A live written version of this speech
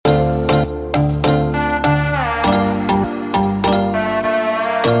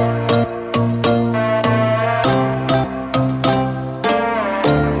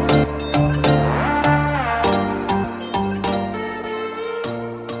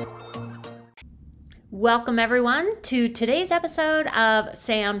Welcome everyone to today's episode of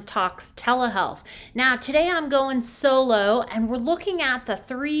Sam Talks Telehealth. Now today I'm going solo and we're looking at the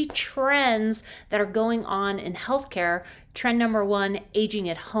three trends that are going on in healthcare. Trend number one, aging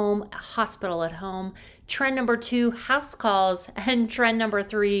at home, hospital at home. Trend number two, house calls. And trend number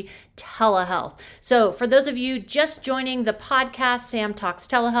three, telehealth. So for those of you just joining the podcast, Sam Talks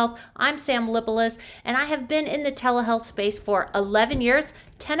Telehealth, I'm Sam Lipolis, and I have been in the telehealth space for 11 years,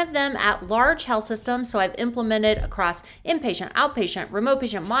 10 of them at large health systems. So I've implemented across inpatient, outpatient, remote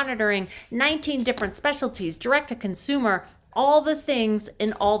patient monitoring, 19 different specialties, direct to consumer, all the things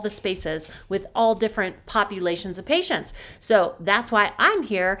in all the spaces with all different populations of patients. So that's why I'm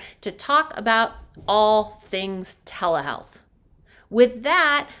here to talk about all things telehealth. With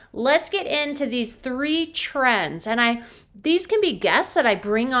that, let's get into these three trends. And these can be guests that I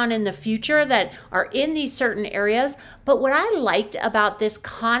bring on in the future that are in these certain areas. But what I liked about this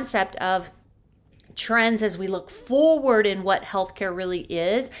concept of trends as we look forward in what healthcare really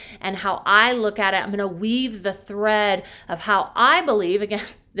is and how I look at it, I'm going to weave the thread of how I believe, again,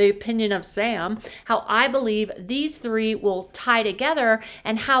 the opinion of Sam, how I believe these three will tie together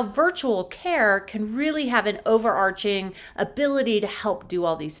and how virtual care can really have an overarching ability to help do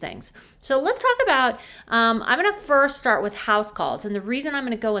all these things. So let's talk about, I'm going to first start with house calls. And the reason I'm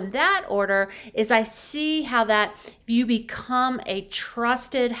going to go in that order is I see how that if you become a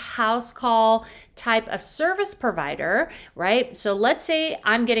trusted house call type of service provider, right? So let's say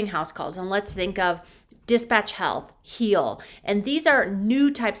I'm getting house calls and let's think of Dispatch Health, Heal, and these are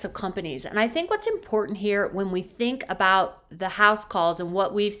new types of companies. And I think what's important here when we think about the house calls and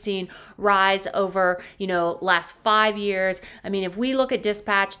what we've seen rise over, last 5 years. I mean, if we look at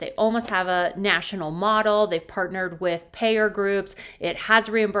Dispatch, they almost have a national model. They've partnered with payer groups. It has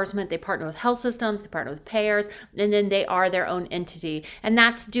reimbursement. They partner with health systems. They partner with payers, and then they are their own entity. And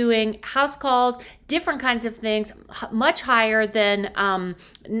that's doing house calls, different kinds of things, much higher than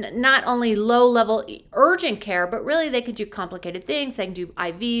not only low-level urgent care, but really they could do complicated things. They can do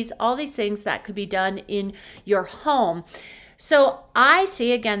IVs, all these things that could be done in your home. So I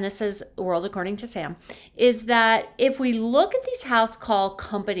see, again, this is World According to Sam, is that if we look at these house call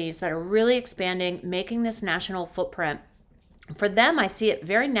companies that are really expanding, making this national footprint, for them, I see it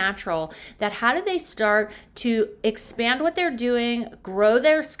very natural that how do they start to expand what they're doing, grow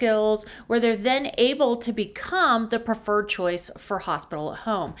their skills, where they're then able to become the preferred choice for hospital at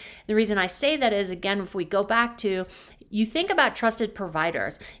home. The reason I say that is, again, if we go back to you think about trusted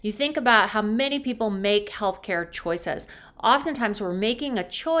providers. You think about how many people make healthcare choices. Oftentimes we're making a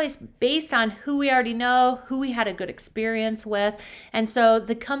choice based on who we already know, who we had a good experience with. And so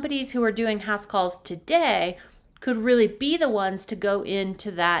the companies who are doing house calls today could really be the ones to go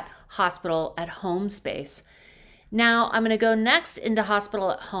into that hospital at home space. Now I'm going to go next into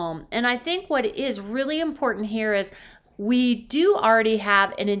hospital at home. And I think what is really important here is we do already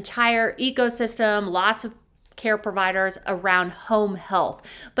have an entire ecosystem, lots of care providers around home health.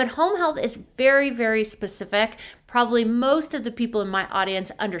 But home health is very, very specific. Probably most of the people in my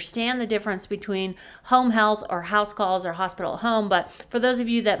audience understand the difference between home health or house calls or hospital at home. But for those of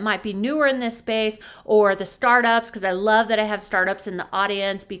you that might be newer in this space or the startups, because I love that I have startups in the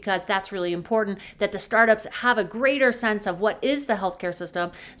audience because that's really important, that the startups have a greater sense of what is the healthcare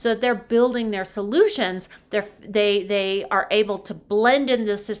system so that they're building their solutions. They are able to blend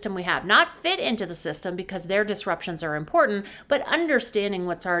into the system we have, not fit into the system because their disruptions are important, but understanding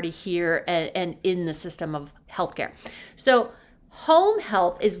what's already here and in the system of healthcare. So home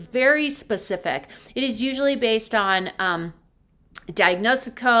health is very specific. It is usually based on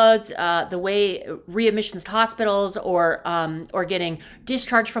diagnosis codes, the way readmissions to hospitals or getting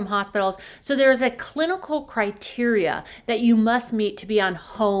discharged from hospitals. So there's a clinical criteria that you must meet to be on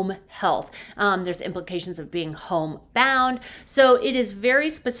home health. There's implications of being homebound. So it is very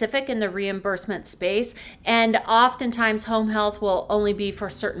specific in the reimbursement space. And oftentimes home health will only be for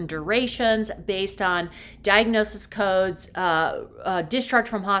certain durations based on diagnosis codes, discharge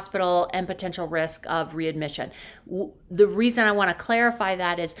from hospital, and potential risk of readmission. The reason I want to clarify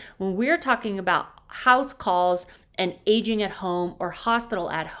that is when we're talking about house calls and aging at home or hospital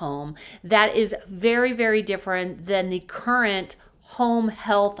at home, that is very, very different than the current home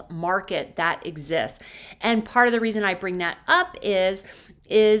health market that exists. And part of the reason I bring that up is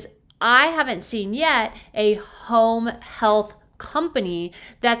I haven't seen yet a home health company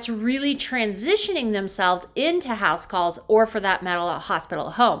that's really transitioning themselves into house calls or for that matter, a hospital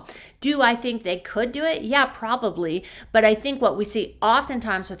at home. Do I think they could do it? Yeah, probably. But I think what we see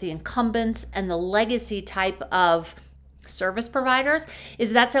oftentimes with the incumbents and the legacy type of service providers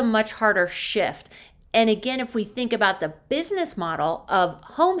is that's a much harder shift. And again, if we think about the business model of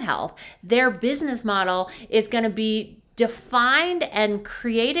home health, their business model is going to be defined and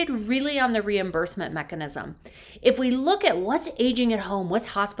created really on the reimbursement mechanism. If we look at what's aging at home, what's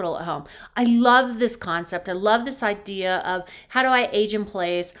hospital at home, I love this concept. I love this idea of how do I age in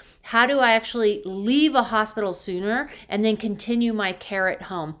place? How do I actually leave a hospital sooner and then continue my care at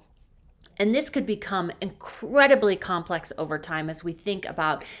home? And this could become incredibly complex over time as we think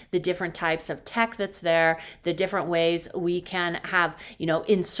about the different types of tech that's there, the different ways we can have,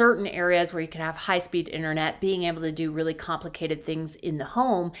 in certain areas where you can have high-speed internet, being able to do really complicated things in the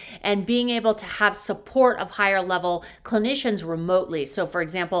home, and being able to have support of higher level clinicians remotely. So for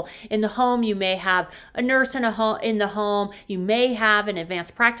example, in the home, you may have a nurse in the home, you may have an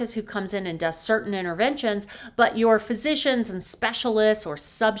advanced practice who comes in and does certain interventions, but your physicians and specialists or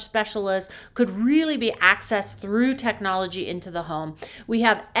subspecialists could really be accessed through technology into the home. We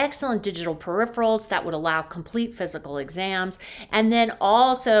have excellent digital peripherals that would allow complete physical exams. And then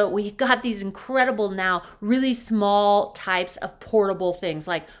also we got these incredible now really small types of portable things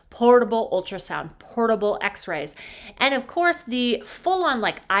like portable ultrasound, portable x-rays. And of course, the full-on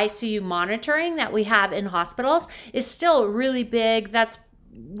like ICU monitoring that we have in hospitals is still really big. That's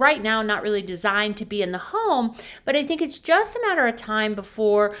right now not really designed to be in the home, but I think it's just a matter of time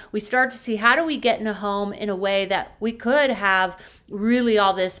before we start to see how do we get in a home in a way that we could have really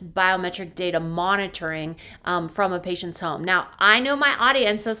all this biometric data monitoring from a patient's home. Now, I know my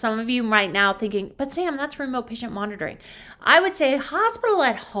audience, so some of you right now thinking, but Sam, that's remote patient monitoring. I would say hospital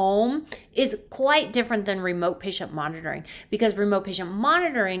at home is quite different than remote patient monitoring, because remote patient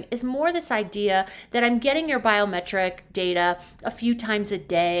monitoring is more this idea that I'm getting your biometric data a few times a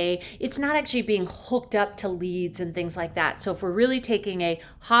day. It's not actually being hooked up to leads and things like that. So if we're really taking a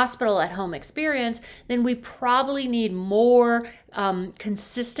hospital at home experience, then we probably need more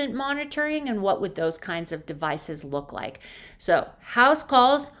consistent monitoring. And what would those kinds of devices look like? So house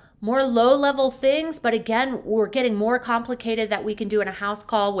calls, more low-level things, but again, we're getting more complicated that we can do in a house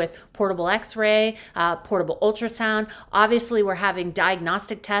call with portable x-ray, portable ultrasound. Obviously, we're having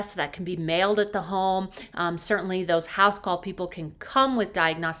diagnostic tests that can be mailed at the home. Certainly, those house call people can come with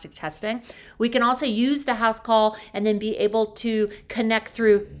diagnostic testing. We can also use the house call and then be able to connect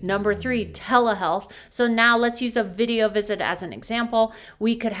through number 3, telehealth. So now let's use a video visit as an example.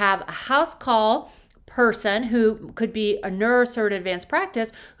 We could have a house call person who could be a nurse or an advanced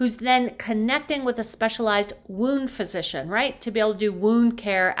practice who's then connecting with a specialized wound physician, right? To be able to do wound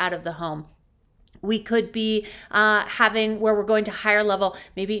care out of the home. We could be having where we're going to higher level,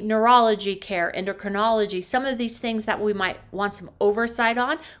 maybe neurology care, endocrinology, some of these things that we might want some oversight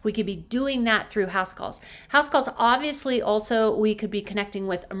on. We could be doing that through house calls. House calls, obviously, also we could be connecting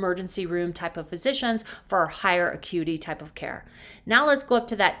with emergency room type of physicians for higher acuity type of care. Now let's go up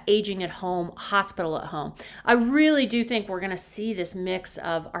to that aging at home, hospital at home. I really do think we're going to see this mix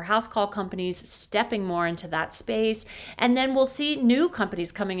of our house call companies stepping more into that space, and then we'll see new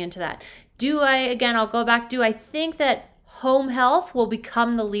companies coming into that. I'll go back, do I think that home health will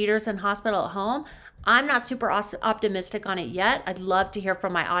become the leaders in hospital at home? I'm not super optimistic on it yet. I'd love to hear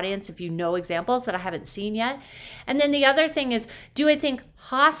from my audience if you know examples that I haven't seen yet. And then the other thing is, do I think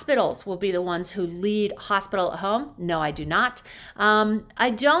hospitals will be the ones who lead hospital at home? No, I do not.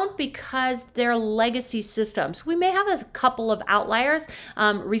 I don't, because they're legacy systems. We may have a couple of outliers.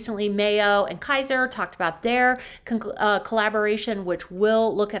 Recently, Mayo and Kaiser talked about their collaboration, which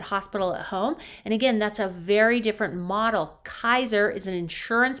will look at hospital at home. And again, that's a very different model. Kaiser is an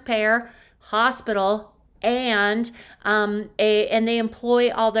insurance payer, hospital, and they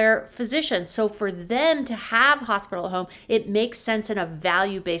employ all their physicians. So for them to have hospital at home, it makes sense in a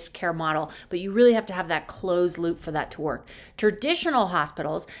value-based care model, but you really have to have that closed loop for that to work. Traditional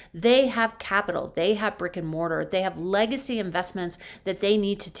hospitals, they have capital, they have brick and mortar, they have legacy investments that they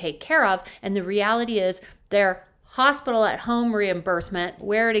need to take care of, and the reality is their hospital at home reimbursement,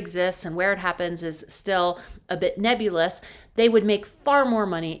 where it exists and where it happens, is still a bit nebulous. They would make far more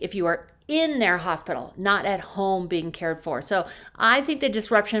money if you are in their hospital, not at home being cared for. So I think the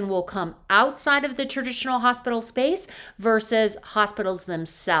disruption will come outside of the traditional hospital space versus hospitals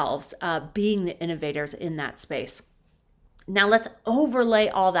themselves being the innovators in that space. Now let's overlay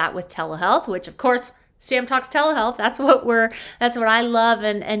all that with telehealth, which of course, Sam Talks Telehealth. That's what I love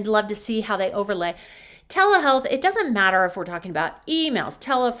and love to see how they overlay. Telehealth, it doesn't matter if we're talking about emails,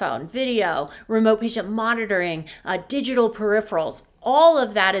 telephone, video, remote patient monitoring, digital peripherals. All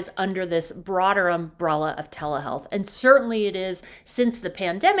of that is under this broader umbrella of telehealth. And certainly it is since the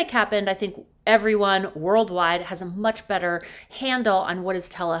pandemic happened. I think everyone worldwide has a much better handle on what does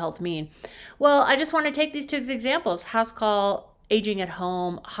telehealth mean. Well, I just want to take these two examples, house call, aging at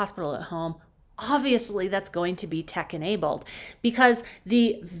home, hospital at home. obviously that's going to be tech enabled, because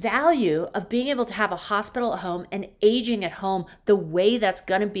the value of being able to have a hospital at home and aging at home the way that's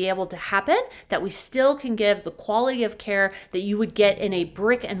going to be able to happen, that we still can give the quality of care that you would get in a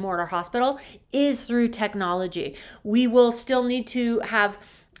brick and mortar hospital, is through technology. We will still need to have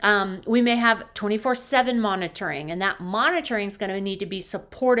we may have 24/7 monitoring, and that monitoring is going to need to be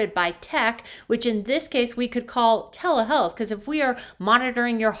supported by tech, which in this case we could call telehealth, because if we are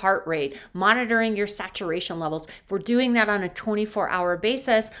monitoring your heart rate, monitoring your saturation levels, if we're doing that on a 24-hour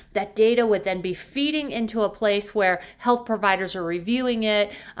basis, that data would then be feeding into a place where health providers are reviewing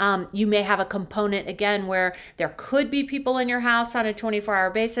it. You may have a component, again, where there could be people in your house on a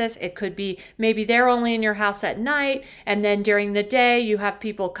 24-hour basis. It could be maybe they're only in your house at night, and then during the day you have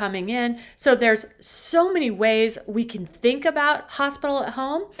people coming in. So there's so many ways we can think about hospital at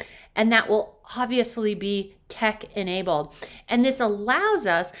home, and that will obviously be tech enabled. And this allows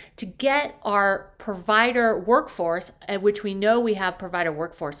us to get our provider workforce, which we know we have provider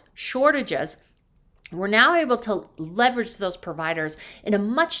workforce shortages. We're now able to leverage those providers in a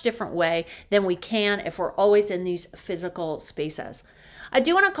much different way than we can if we're always in these physical spaces. I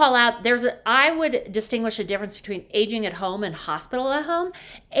do want to call out, I would distinguish a difference between aging at home and hospital at home.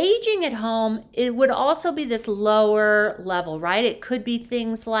 Aging at home, it would also be this lower level, right? It could be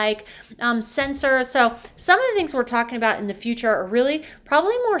things like sensors. So some of the things we're talking about in the future are really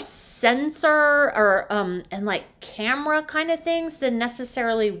probably more sensor or and like camera kind of things than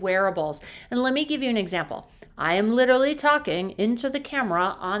necessarily wearables. And let me give you an example. I am literally talking into the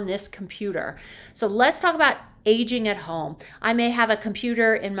camera on this computer. So let's talk about aging at home. I may have a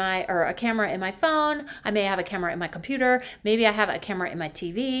camera in my phone. I may have a camera in my computer. Maybe I have a camera in my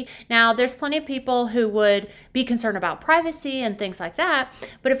TV. Now, there's plenty of people who would be concerned about privacy and things like that.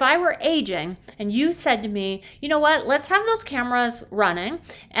 But if I were aging and you said to me, you know what, let's have those cameras running,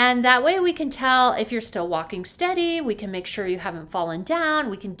 and that way we can tell if you're still walking steady, we can make sure you haven't fallen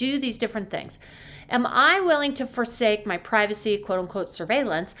down, we can do these different things. Am I willing to forsake my privacy, quote unquote,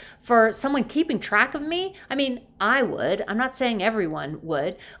 surveillance for someone keeping track of me? I mean, I would. I'm not saying everyone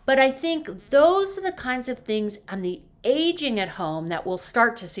would, but I think those are the kinds of things on the aging at home that we'll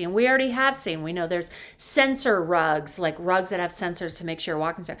start to see, and we already have seen. We know there's sensor rugs, like rugs that have sensors to make sure you're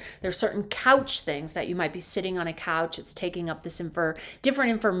walking. There's certain couch things that you might be sitting on a couch. It's taking up this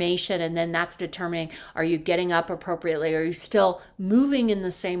different information, and then that's determining, are you getting up appropriately? Are you still moving in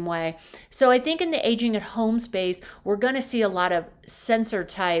the same way? So I think in the aging at home space, we're going to see a lot of sensor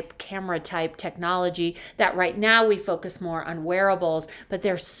type, camera type technology that right now we focus more on wearables, but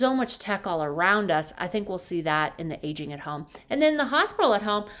there's so much tech all around us. I think we'll see that in the aging at home. And then the hospital at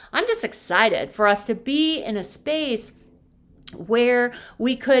home, I'm just excited for us to be in a space where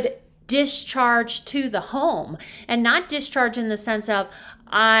we could discharge to the home, and not discharge in the sense of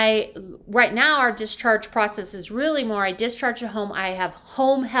right now our discharge process is really more, I discharge at home, I have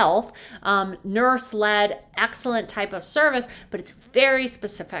home health, nurse-led, excellent type of service, but it's very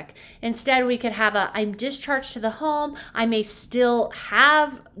specific. Instead, we could have I'm discharged to the home, I may still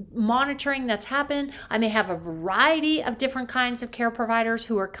have monitoring that's happened, I may have a variety of different kinds of care providers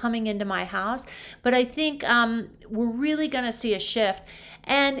who are coming into my house, but I think we're really going to see a shift.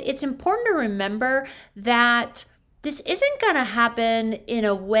 And it's important to remember that this isn't going to happen in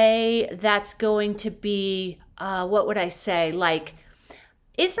a way that's going to be, what would I say? Like,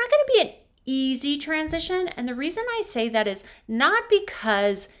 it's not going to be an easy transition. And the reason I say that is not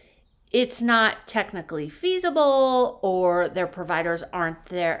because it's not technically feasible, or their providers aren't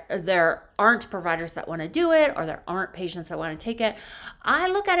there aren't providers that want to do it, or there aren't patients that want to take it. I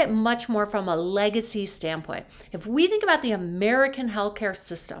look at it much more from a legacy standpoint. If we think about the American healthcare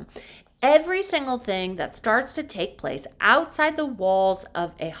system, every single thing that starts to take place outside the walls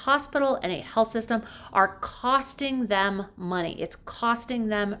of a hospital and a health system are costing them money. It's costing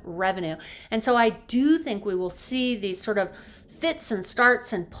them revenue. And so I do think we will see these sort of fits and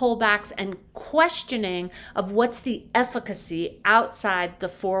starts and pullbacks and questioning of what's the efficacy outside the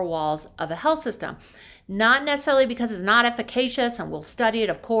four walls of a health system. Not necessarily because it's not efficacious, and we'll study it,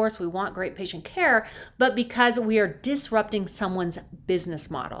 of course, we want great patient care, but because we are disrupting someone's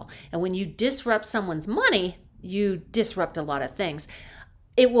business model. And when you disrupt someone's money, you disrupt a lot of things.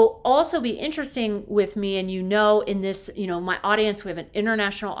 It will also be interesting with me, and in this, my audience, we have an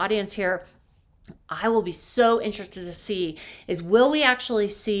international audience here. I will be so interested to see is, will we actually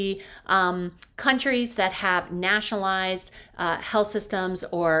see countries that have nationalized health systems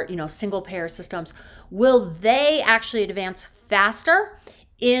or single payer systems, will they actually advance faster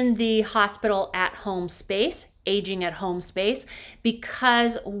in the hospital at home space, aging at home space?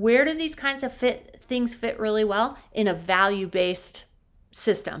 Because where do these kinds of things fit really well? In a value-based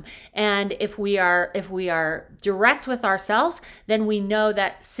system. And if we are direct with ourselves, then we know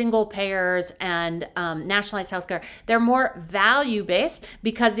that single payers and nationalized healthcare, they're more value based,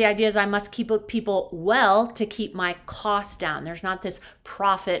 because the idea is I must keep people well to keep my costs down. There's not this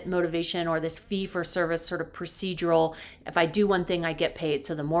profit motivation or this fee for service sort of procedural, if I do one thing I get paid,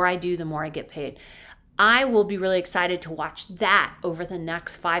 so the more I do, the more I get paid. I will be really excited to watch that over the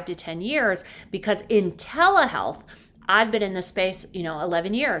next 5 to 10 years, because in telehealth, I've been in this space,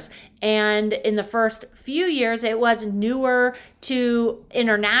 11 years. And in the first few years, it was newer to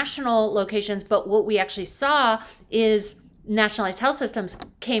international locations. But what we actually saw is nationalized health systems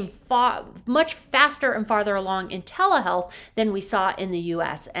came much faster and farther along in telehealth than we saw in the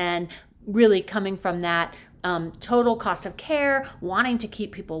US. And really coming from that total cost of care, wanting to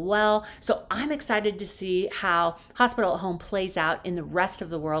keep people well. So I'm excited to see how hospital at home plays out in the rest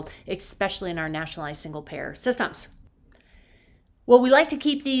of the world, especially in our nationalized single payer systems. Well, we like to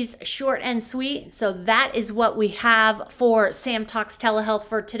keep these short and sweet, so that is what we have for Sam Talks Telehealth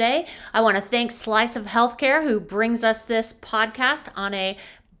for today. I want to thank Slice of Healthcare, who brings us this podcast on a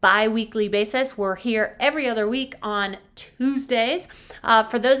bi-weekly basis. We're here every other week on Tuesdays.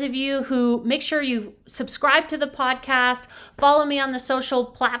 For those of you who, make sure you subscribe to the podcast, follow me on the social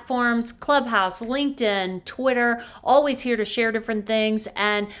platforms, Clubhouse, LinkedIn, Twitter, always here to share different things.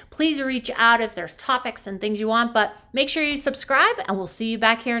 And please reach out if there's topics and things you want, but make sure you subscribe, and we'll see you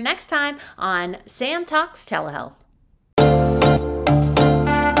back here next time on Sam Talks Telehealth.